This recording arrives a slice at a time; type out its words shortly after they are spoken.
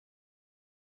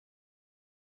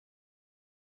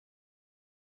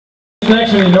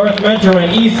next from the North Metro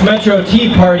and East Metro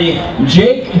Tea Party,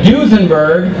 Jake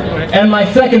Duesenberg, and my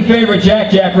second favorite,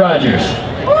 Jack Rogers.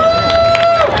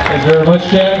 Thank you very much,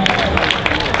 Jack.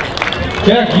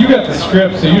 Jack, you got the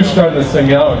script, so you're starting this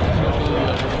thing out.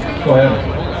 Go ahead.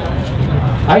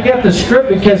 I got the script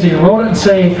because he wrote it and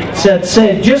said,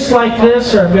 say it just like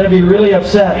this or I'm going to be really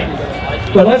upset.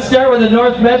 But let's start with the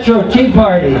North Metro Tea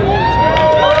Party.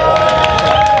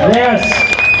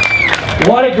 Yes.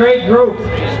 What a great group.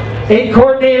 8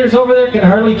 coordinators over there can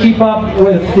hardly keep up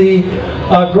with the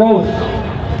growth.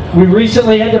 We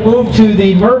recently had to move to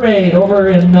the Mermaid over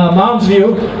in Mounds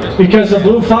View because the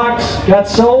Blue Fox got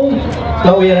sold.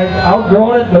 But we had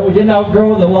outgrown it, but we didn't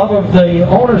outgrow the love of the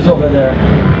owners over there.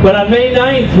 But on May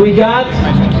 9th, we got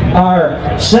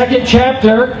our second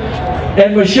chapter,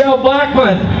 and Michelle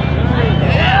Blackman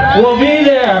will be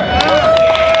there.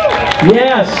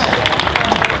 Yes.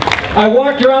 I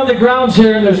walked around the grounds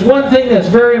here, and there's one thing that's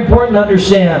very important to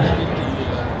understand.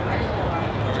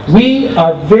 We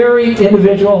are very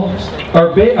individuals,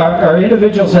 are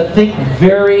individuals that think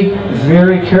very,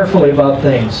 very carefully about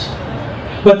things.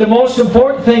 But the most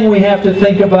important thing we have to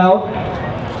think about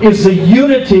is the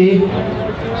unity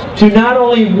to not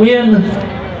only win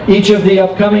each of the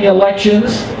upcoming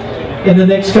elections in the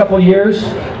next couple of years,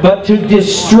 but to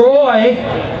destroy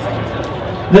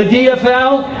the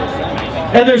DFL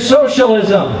and their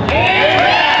socialism.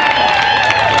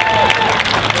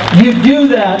 You do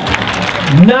that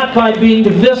not by being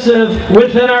divisive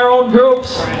within our own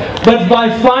groups, but by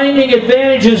finding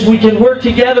advantages we can work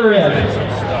together in.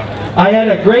 I had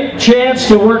a great chance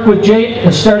to work with Jake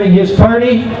in starting his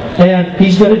party, and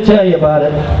he's going to tell you about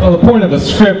it. Well, the point of the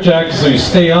script, Jack, is so you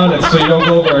stay on it so you don't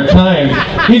go over our time.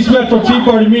 East Metro Tea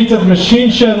Party meets at the Machine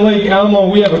Shed Lake Alamo.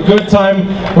 We have a good time.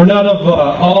 We're not of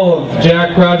all of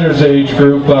Jack Rogers' age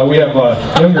group. We have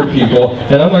younger people.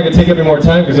 And I'm not going to take up any more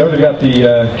time because I already got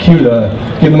the cue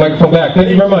to give the microphone back. Thank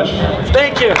you very much.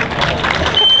 Thank you.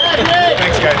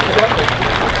 Thanks, guys.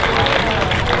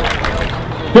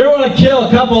 If you want to kill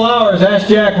a couple hours, ask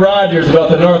Jack Rogers about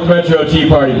the North Metro Tea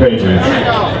Party Patriots.